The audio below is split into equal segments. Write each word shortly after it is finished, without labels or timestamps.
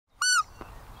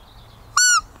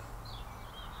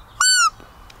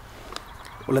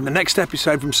Well, in the next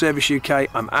episode from Cervus-UK,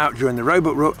 I'm out during the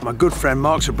Roebuck Rut with my good friend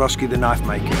Marc Zabroski, the knife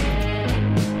maker.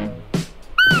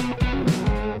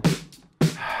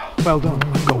 Well done.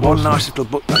 I've got one nice little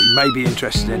book that you may be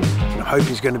interested in, and I hope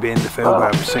he's going to be in the field where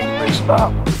I was singing recently.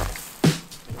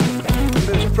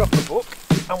 First proper book,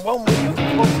 and one with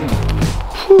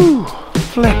whew,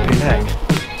 flipping heck.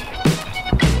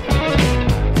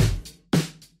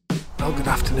 Well, good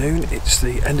afternoon. It's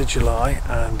the end of July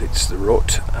and it's the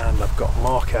rut, and I've got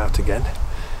Marc out again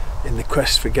in the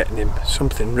quest for getting him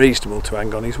something reasonable to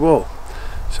hang on his wall.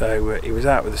 So he was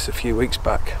out with us a few weeks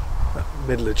back,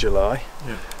 middle of July.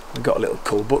 Yeah. We got a little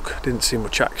cull buck, didn't see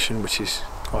much action, which is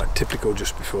quite typical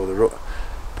just before the rut,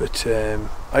 but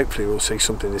hopefully we'll see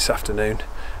something this afternoon.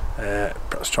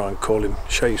 Perhaps try and call him,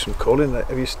 show you some calling.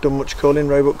 Have you done much calling,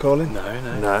 Roebuck calling?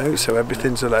 No, so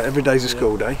everything's allowed. Every day's a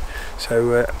school day,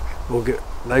 so we'll get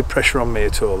no pressure on me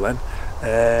at all then.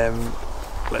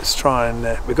 Let's try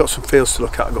and we've got some fields to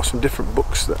look at. I've got some different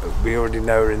books that we already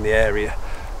know are in the area,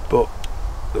 but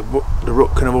the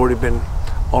rut can have already been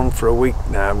on for a week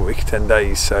now, a week 10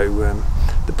 days, so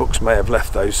the bucks may have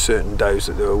left those certain does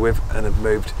that they were with and have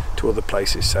moved to other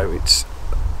places, so it's,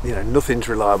 you know, nothing's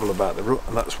reliable about the rut,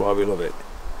 and that's why we love it.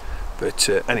 But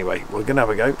anyway, we're going to have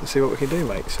a go and see what we can do,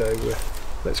 mate, so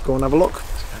let's go and have a look.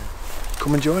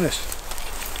 Come and join us.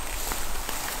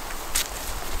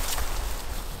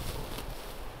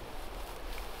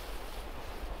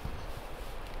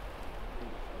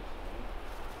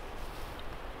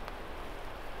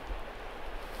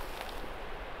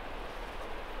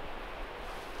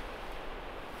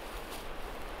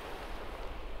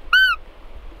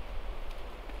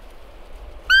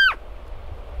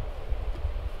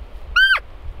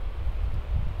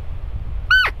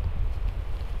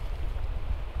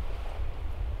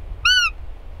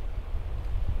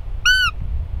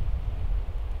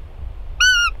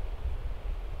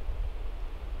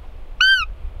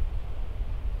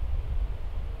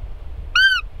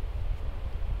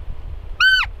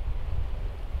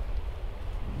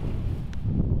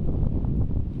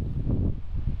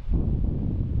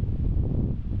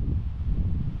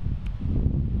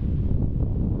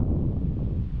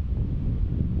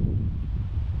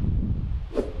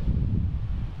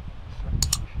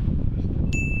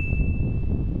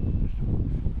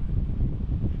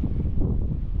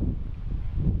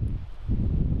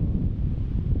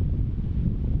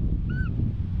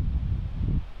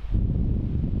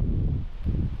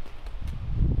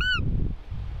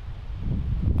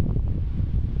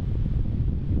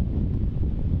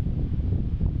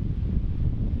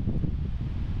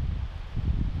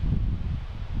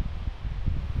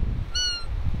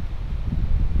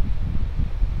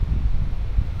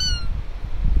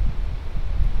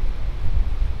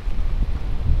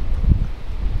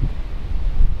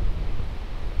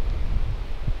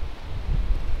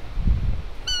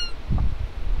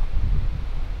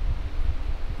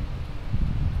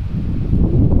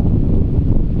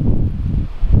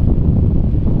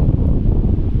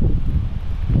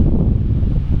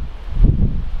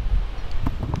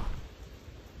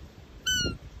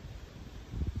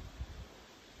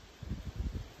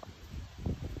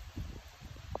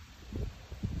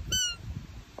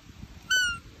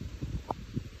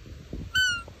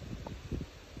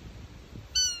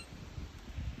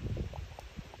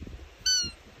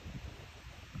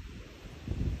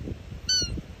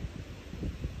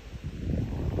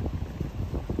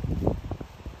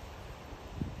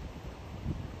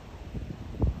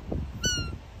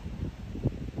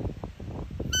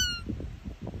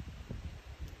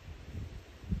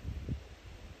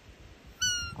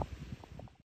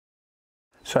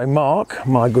 So Marc,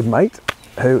 my good mate,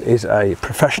 who is a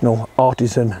professional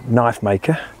artisan knife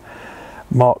maker,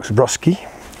 Marc Zabroski,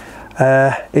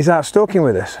 is out stalking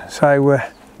with us. So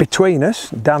between us,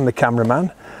 Dan the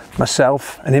cameraman,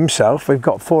 myself and himself, we've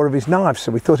got 4 of his knives,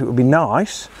 so we thought it would be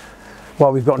nice,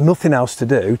 while we've got nothing else to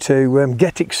do, to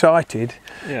get excited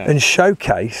and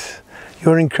showcase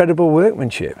your incredible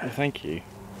workmanship. Well, thank you.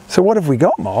 So what have we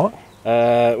got, Marc?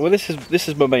 Well, this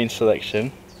is my main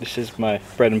selection. This is my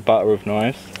bread and butter of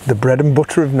knives. The bread and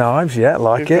butter of knives, yeah,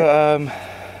 like we've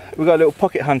got a little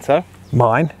pocket hunter.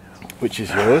 Mine. Which is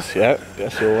yours, yeah,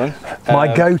 that's your one.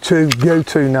 My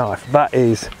go-to knife. That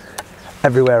is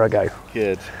everywhere I go.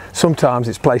 Good. Sometimes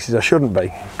it's places I shouldn't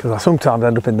be, because I sometimes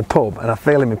end up in the pub and I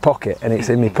feel in my pocket and it's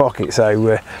in my pocket,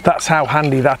 so that's how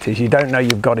handy that is. You don't know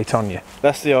you've got it on you.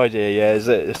 That's the idea, yeah, is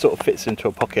that it sort of fits into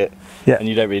a pocket, and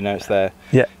you don't really know it's there.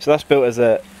 Yeah. So that's built as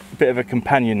a bit of a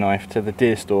companion knife to the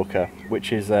deer stalker,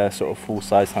 which is a sort of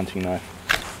full-size hunting knife.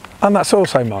 And that's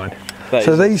also mine.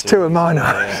 So these two are my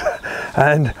knives. Yeah.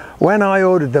 And when I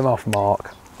ordered them off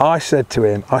Marc, I said to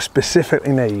him, I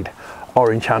specifically need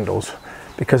orange handles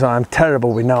because I'm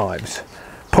terrible with knives.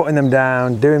 Putting them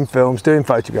down, doing films, doing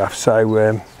photographs. So,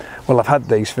 well, I've had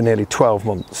these for nearly 12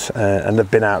 months and they've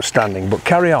been outstanding. But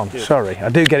carry on, Good. Sorry, I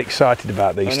do get excited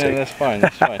about these two. No, that's fine,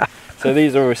 that's fine. So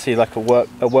these are obviously like a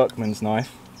workman's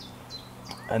knife.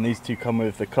 And these two come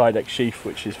with the Kydex sheath,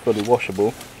 which is fully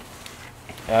washable.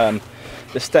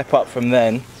 The step up from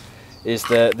then is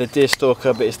the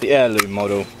Deerstalker, but it's the heirloom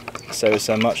model. So it's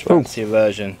a much fancier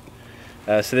version.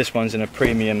 So this one's in a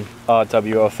premium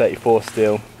RWL34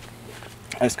 steel.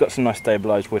 And it's got some nice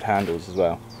stabilised wood handles as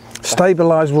well.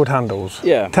 Stabilised wood handles?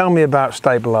 Yeah. Tell me about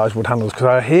stabilised wood handles, because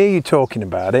I hear you talking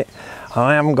about it.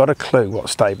 I haven't got a clue what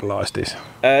stabilised is.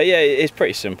 Yeah, it's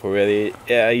pretty simple really.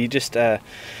 You just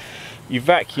you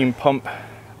vacuum pump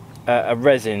a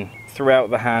resin throughout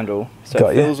the handle, so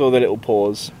it fills all the little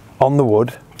pores. On the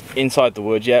wood? Inside the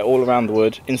wood, yeah, all around the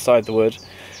wood, inside the wood.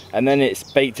 And then it's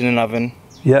baked in an oven,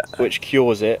 which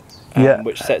cures it,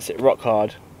 which sets it rock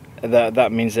hard.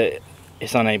 That means that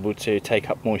it's unable to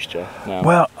take up moisture now.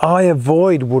 Well, I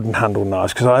avoid wooden handle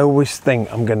knives because I always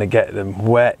think I'm going to get them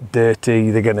wet,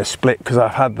 dirty, they're going to split, because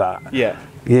I've had that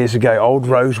years ago, old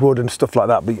rosewood and stuff like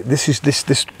that. But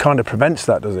this kind of prevents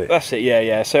that, does it? That's it,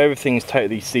 yeah. So everything's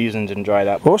totally seasoned and dried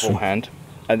out beforehand.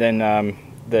 And then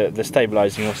the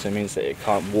stabilising also means that it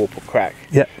can't warp or crack.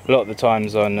 Yeah. A lot of the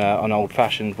times on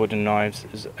old-fashioned wooden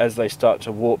knives, as they start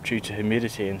to warp due to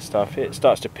humidity and stuff, it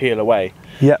starts to peel away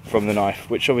from the knife,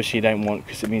 which obviously you don't want,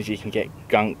 because it means you can get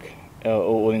gunk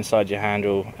all inside your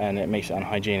handle and it makes it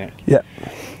unhygienic. Yeah.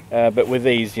 But with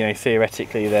these, you know,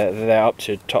 theoretically they're up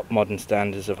to top modern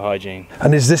standards of hygiene.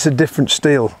 And is this a different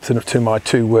steel to my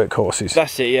two workhorses?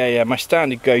 That's it, yeah. My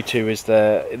standard go-to is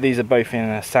these are both in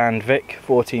a Sandvik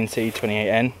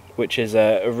 14C28N, which is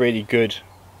a really good,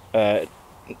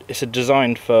 it's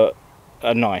designed for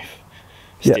a knife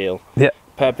steel. Yeah.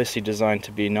 Purposely designed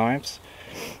to be knives.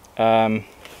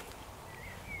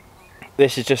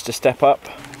 This is just a step up.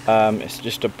 It's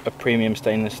just a premium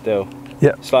stainless steel.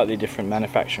 Yeah. Slightly different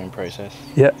manufacturing process.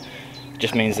 Yeah.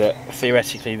 Just means that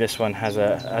theoretically this one has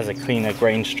a cleaner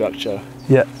grain structure.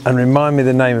 Yeah. And remind me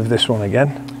the name of this one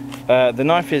again. The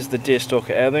knife is the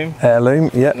Deerstalker heirloom. Heirloom.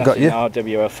 Yeah. Got you.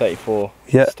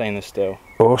 RWL34 stainless steel.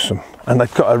 Awesome. And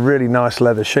they've got a really nice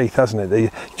leather sheath, hasn't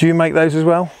it? Do you make those as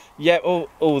well? Yeah,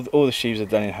 all the sheaths are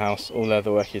done in house. All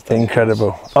leather work is done.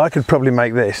 Incredible. I could probably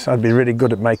make this. I'd be really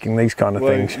good at making these kind of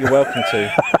things. You're welcome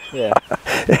to. Yeah.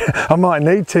 I might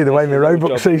need to, the way my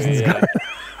Roebuck season's going.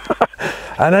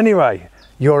 And anyway,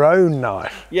 your own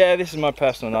knife. Yeah, this is my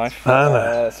personal knife.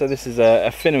 So this is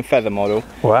a fin and feather model.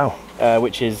 Wow.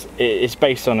 Which it's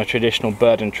based on a traditional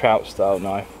bird and trout style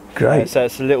knife. Great. So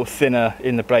it's a little thinner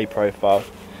in the blade profile.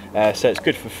 So it's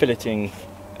good for filleting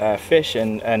fish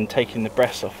and taking the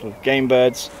breasts off of game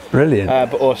birds. Brilliant.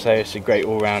 But also it's a great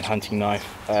all-round hunting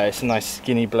knife. It's a nice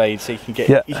skinny blade, so you can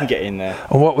get in there.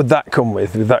 And what would that come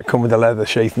with? Would that come with a leather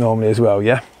sheath normally as well?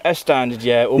 Yeah. As standard,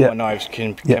 yeah. All my knives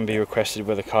can be requested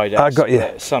with a Kydex. I got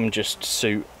you. Some just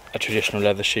suit a traditional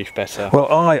leather sheath better.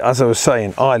 Well, as I was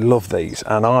saying, I love these,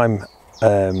 and I'm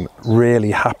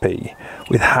really happy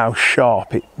with how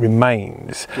sharp it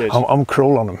remains. I'm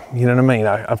cruel on them, you know what I mean?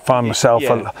 I find myself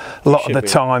a lot of the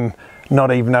time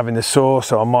not even having the saw,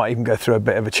 so I might even go through a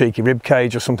bit of a cheeky rib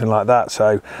cage or something like that.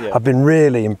 So I've been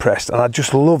really impressed, and I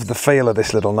just love the feel of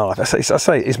this little knife. I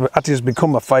say it has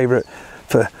become my favourite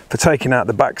for taking out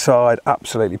the backside.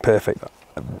 Absolutely perfect.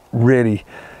 Really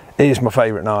is my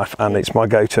favourite knife, and it's my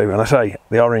go-to. And I say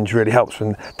the orange really helps.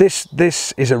 And this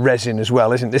is a resin as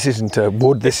well, isn't it? This isn't a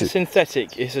wood. This is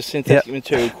synthetic. It's a synthetic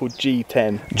material called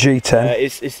G10. G10.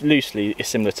 It's loosely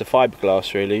similar to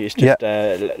fiberglass, really. It's just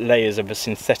layers of a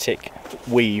synthetic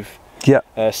weave.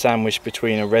 Sandwiched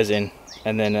between a resin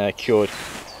and then cured.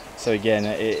 So again,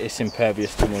 it's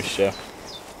impervious to moisture.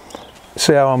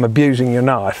 See how I'm abusing your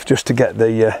knife just to get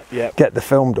the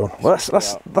film done. Well,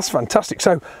 that's fantastic.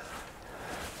 So,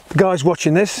 the guys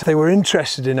watching this, they were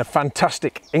interested in a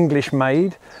fantastic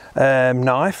English-made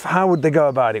knife. How would they go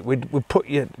about it? We'd put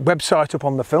your website up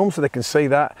on the film so they can see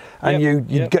that, and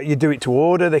you do it to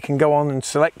order. They can go on and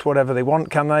select whatever they want,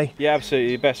 can they? Yeah,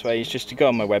 absolutely. The best way is just to go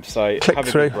on my website, have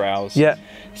a good browse,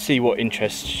 see what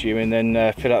interests you, and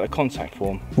then fill out the contact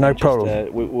form. No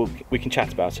problem. We can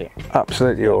chat about it.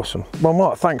 Absolutely awesome. Well,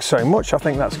 Mark, thanks so much. I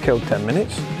think that's killed 10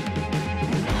 minutes.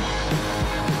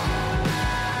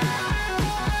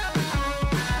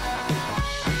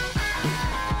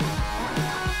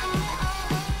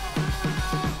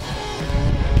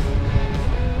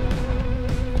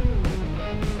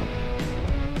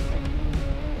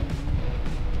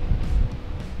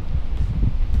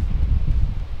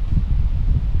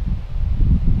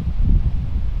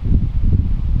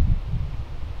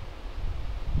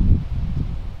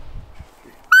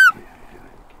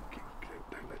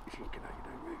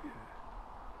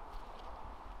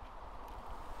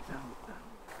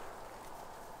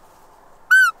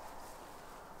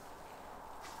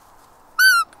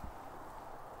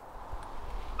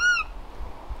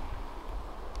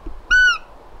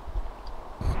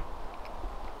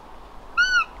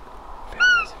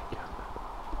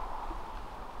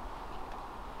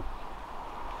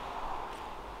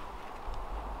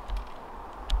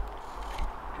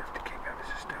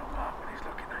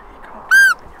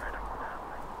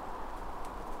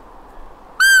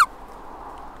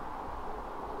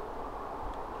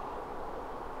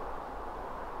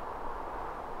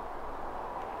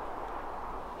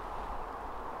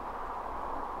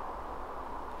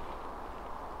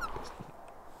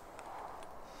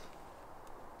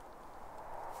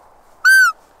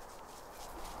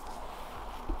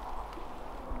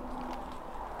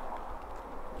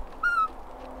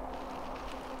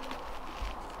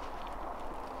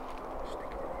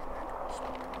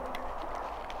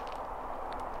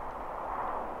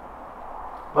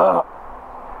 Ah!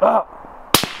 Ah!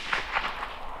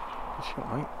 Good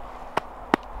shot, mate.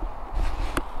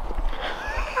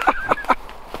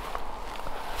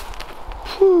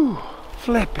 Whew!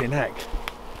 Flipping heck.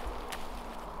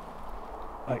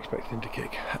 I expected him to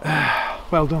kick.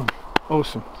 Well done.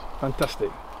 Awesome.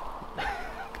 Fantastic.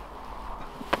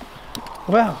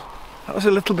 Well, that was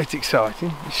a little bit exciting.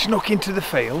 He snuck into the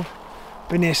field.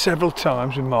 Been here several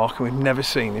times with Mark and we've never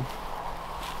seen him.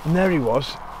 And there he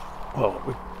was. Well,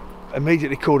 we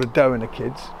immediately called a doe and the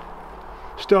kids.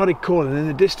 Started calling in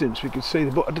the distance. We could see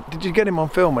the buck. Did you get him on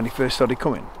film when he first started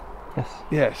coming? Yes.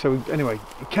 Yeah, so anyway,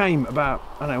 he came about,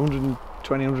 I don't know,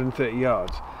 120, 130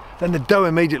 yards. Then the doe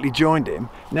immediately joined him,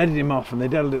 netted him off, and they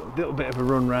did a little bit of a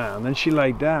run round. Then she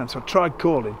laid down, so I tried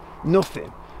calling,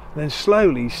 nothing. And then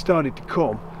slowly he started to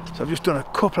come. So I've just done a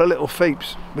couple of little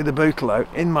feeps with the bootle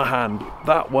in my hand,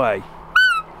 that way,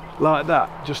 like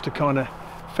that, just to kind of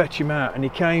fetch him out. And he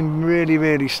came really,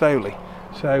 really slowly.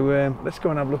 So let's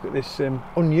go and have a look at this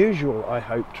unusual, I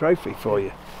hope, trophy for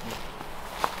you.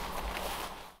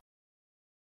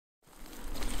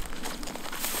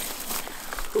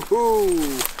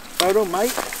 Ooh, well done,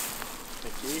 mate.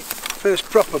 Thank you. First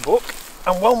proper buck,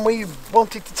 and one we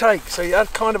wanted to take. So you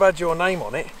kind of had your name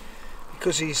on it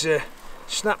because he's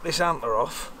snapped this antler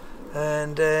off,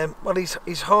 and well,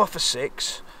 he's half a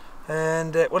 6,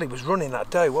 and well, he was running that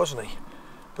doe, wasn't he?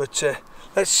 But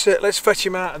let's fetch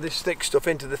him out of this thick stuff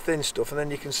into the thin stuff, and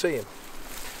then you can see him.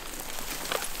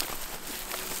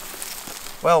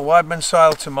 Well, Weidman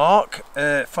sailed to Mark.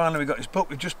 Finally, we got his buck.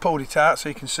 We've just pulled it out so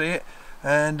you can see it.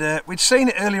 And we'd seen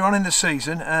it earlier on in the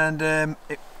season, and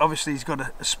obviously he's got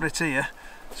a split ear,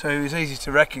 so he was easy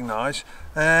to recognise.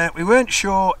 We weren't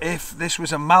sure if this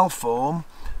was a malform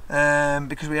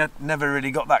because we had never really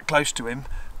got that close to him,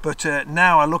 but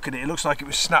now I look at it, it looks like it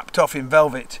was snapped off in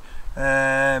velvet,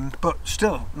 but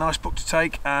still nice book to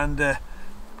take, and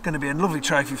going to be a lovely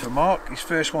trophy for Mark, his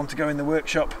first one to go in the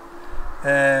workshop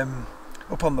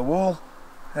up on the wall.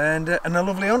 And a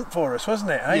lovely hunt for us,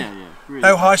 wasn't it? Eh? Yeah, really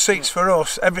no high seats for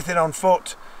us, everything on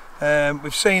foot.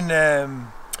 We've seen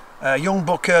a young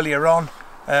buck earlier on,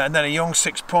 and then a young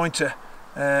 6-pointer,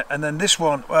 and then this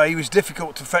one, well, he was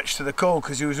difficult to fetch to the call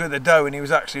because he was with a doe and he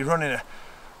was actually running her.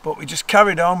 But we just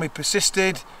carried on, we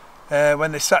persisted.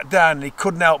 When they sat down, he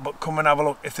couldn't help but come and have a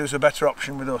look if there was a better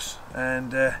option with us.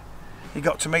 And he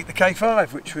got to meet the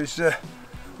K5, which was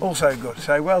also good.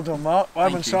 So well done, Mark.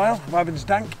 Weidman's style, Weidman's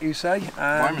dank, you say,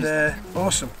 and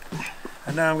awesome.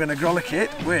 And now I'm going to grolic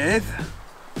it with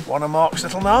one of Mark's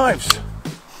little knives.